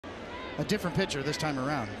a different pitcher this time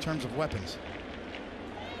around in terms of weapons.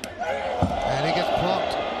 And he gets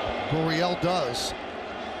plucked. Gurriel does.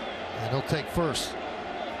 And he'll take first.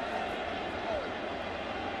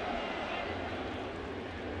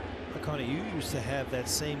 Connie, you used to have that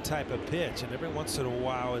same type of pitch, and every once in a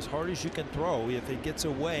while, as hard as you can throw, if it gets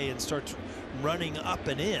away and starts running up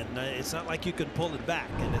and in, it's not like you can pull it back,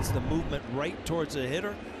 and it's the movement right towards the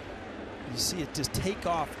hitter. You see it just take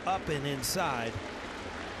off up and inside.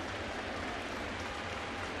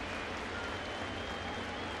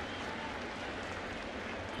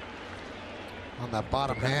 On that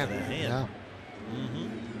bottom hand. Yeah.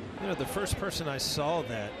 You know, the first person I saw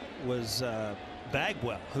that was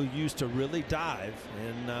Bagwell, who used to really dive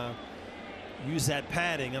and use that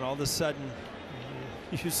padding, and all of a sudden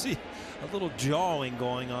you see a little jawing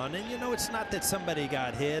going on, and you know, it's not that somebody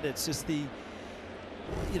got hit, it's just the,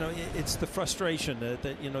 you know, it's the frustration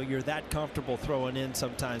that you know, you're that comfortable throwing in.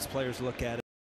 Sometimes players look at it